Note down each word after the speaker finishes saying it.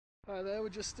Hi there, we're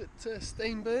just at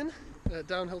Stainburn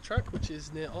downhill track, which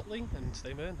is near Otley and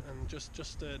Stainburn, and just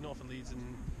north of Leeds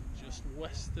and just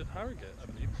west of Harrogate, I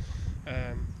believe.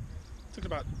 Took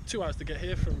about 2 hours to get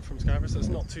here from Stainburn, so it's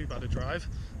not too bad a drive.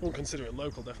 I won't consider it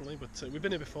local, definitely, but we've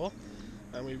been here before,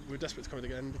 and we were desperate to come in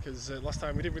again because last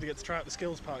time we didn't really get to try out the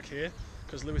skills park here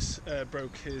because Lewis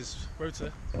broke his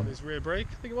rotor on his rear brake,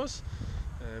 I think it was.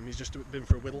 He's just been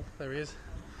for a whittle. There he is.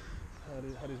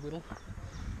 Had his whittle.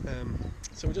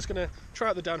 So we're just going to try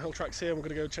out the downhill tracks here, and we're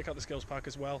going to go check out the skills park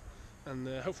as well, and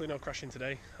hopefully no crashing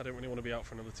today. I don't really want to be out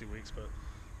for another 2 weeks, but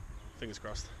fingers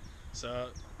crossed. So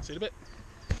see you in a bit.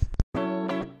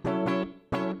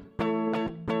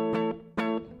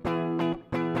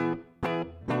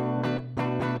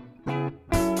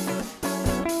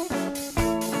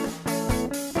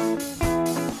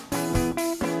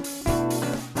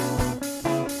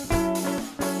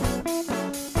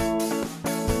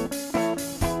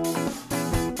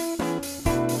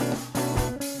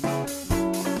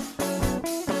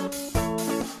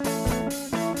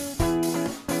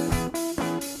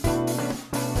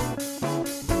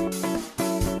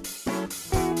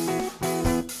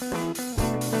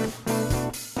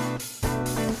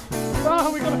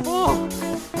 Oh, we got a fall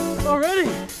already!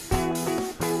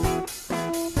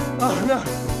 Oh no!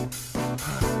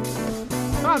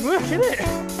 Hard work, innit?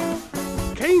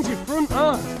 Canes your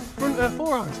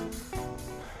forearms.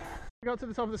 We got to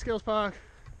the top of the skills park.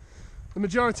 The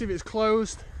majority of it is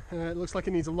closed. It looks like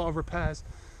it needs a lot of repairs.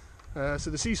 So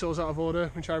the seesaw's out of order,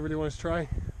 which I really wanted to try,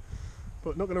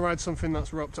 but not going to ride something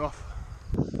that's roped off.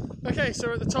 Okay, so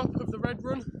we're at the top of the red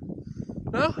run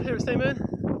now, here at Stainburn.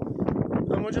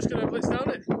 And we're just going to blitz down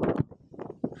it.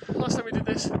 Last time we did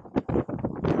this,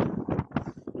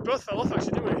 we both fell off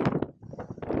actually, didn't we?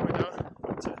 Way down.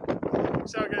 But,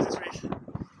 see how it goes this week.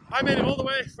 I made it all the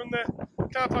way from the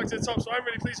car park to the top, so I'm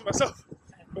really pleased with myself.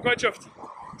 I'm quite chuffed.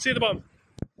 See you at the bottom.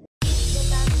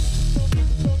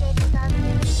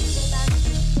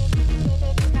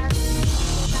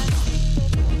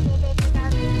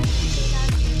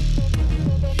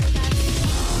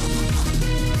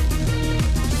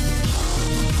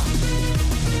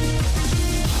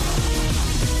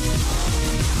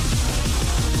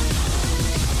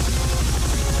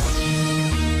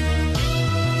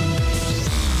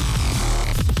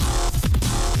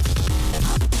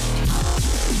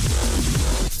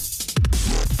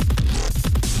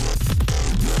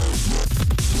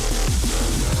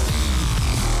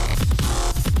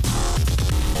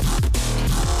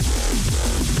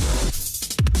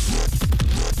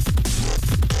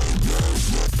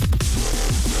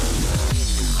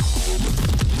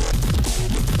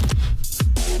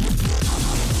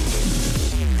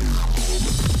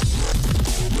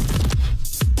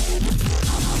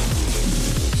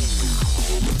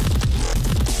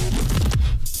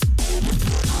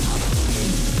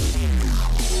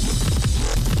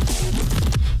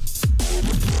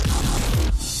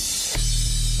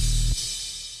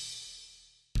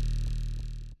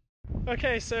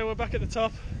 Okay, so we're back at the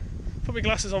top. Put my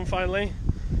glasses on finally.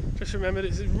 Just remembered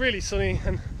it's really sunny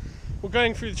and we're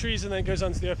going through the trees and then it goes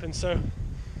onto the open, so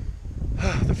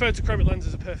the photochromic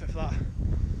lenses are perfect for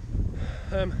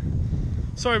that.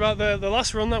 Sorry about the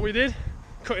last run that we did,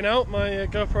 cutting out. My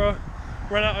GoPro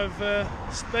ran out of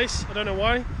space, I don't know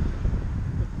why,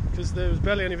 because there was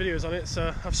barely any videos on it,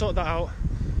 so I've sorted that out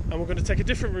and we're going to take a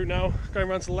different route now, going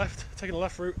around to the left, taking the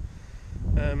left route,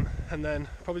 and then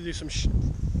probably do some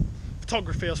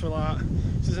photography or something like that.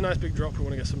 This is a nice big drop we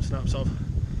want to get some snaps of,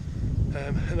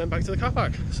 and then back to the car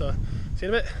park. So see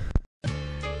you in a bit.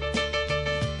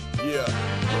 Yeah,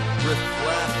 Riff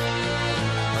Raff,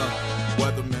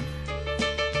 Weatherman,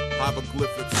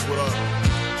 Hieroglyphics, what up?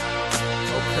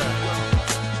 Okay.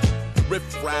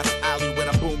 Riff Raff alley when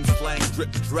I boom slang,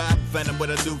 drip drop, venom with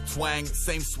a new twang,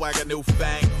 same swag a new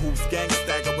fang, who's gang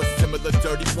stagger with similar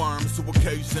dirty worms who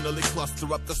occasionally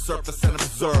cluster up the surface and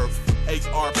observe.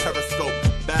 AR periscope,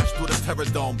 bash through the terror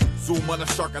dome, zoom on a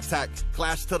shark attack,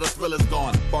 clash till the thrill is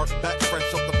gone, bark back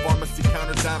fresh off the pharmacy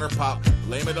counter downer pop,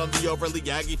 blame it on the overly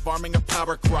aggy farming of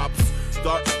power crops,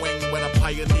 dark wing when I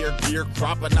pioneer gear,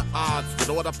 cropping the odds with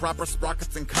all the proper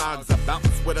sprockets and cogs, I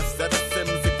bounce with a set of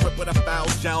sims equipped with a foul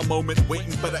jowl moment,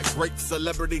 waiting for that great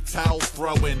celebrity towel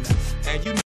throwing, and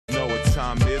you know it's time.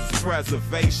 time is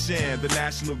preservation. The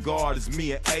National Guard is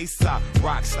me and Aesop.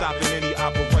 Rock stopping any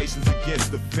operations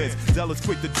against the fence. Zealous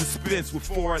quick to dispense with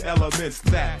foreign elements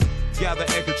that gather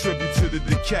and contribute to the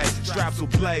decay. Straps will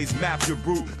blaze, map your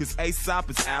route, cause Aesop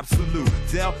is absolute.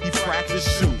 Del, he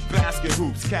practice shoot, basket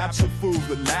hoops, capture fools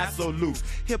with lasso loops.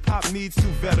 Hip-hop needs two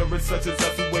veterans such as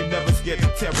us who ain't never scared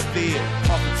to tear a bid.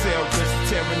 Off a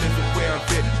terrorist, Terran is aware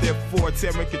of it, therefore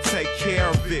Terran can take care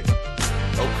of it.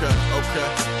 Okay.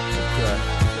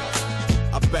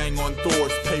 I bang on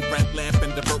doors, pay rent, lamp,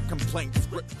 and divert complaints.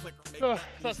 Oh,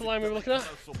 that's the line we were looking at.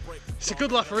 It's a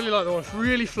good laugh, I really like that one, it's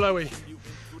really flowy.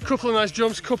 Couple of nice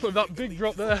jumps, couple of that big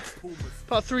drop there.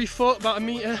 About 3 foot, about 1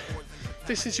 metre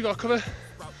distance you got to cover.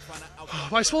 Oh,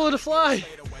 I swallowed a fly!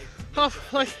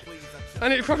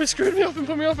 And it probably screwed me up and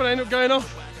put me off and I ended up going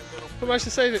off. But managed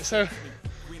to save it, so...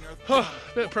 Oh,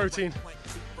 a bit of protein.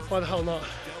 Why the hell not?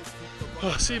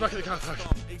 Oh, see you back at the car park.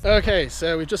 Okay,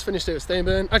 so we've just finished it at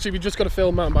Stainburn. Actually, we've just got to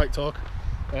film mountain bike talk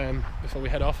before we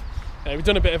head off. We've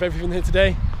done a bit of everything here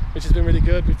today, which has been really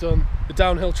good. We've done the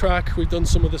downhill track, we've done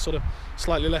some of the sort of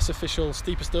slightly less official,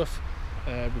 steeper stuff.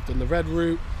 We've done the red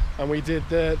route, and we did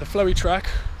the flowy track,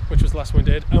 which was the last one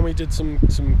we did, and we did some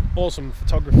awesome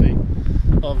photography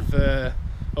of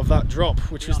that drop,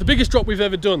 which was the biggest drop we've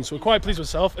ever done. So we're quite pleased with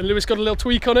ourselves. And Lewis got a little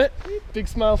tweak on it. Big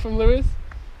smile from Lewis.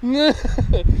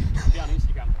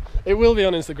 It will be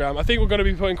on Instagram. I think we're going to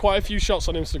be putting quite a few shots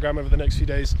on Instagram over the next few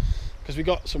days because we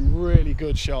got some really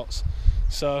good shots.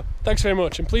 So thanks very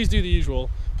much, and please do the usual.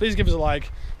 Please give us a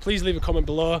like. Please leave a comment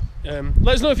below.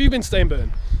 Let us know if you've been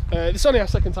Stainburn. It's only our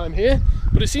second time here,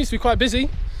 but it seems to be quite busy.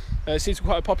 It seems to be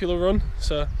quite a popular run.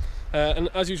 So, and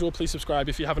as usual, please subscribe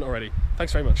if you haven't already.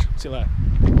 Thanks very much. See you later.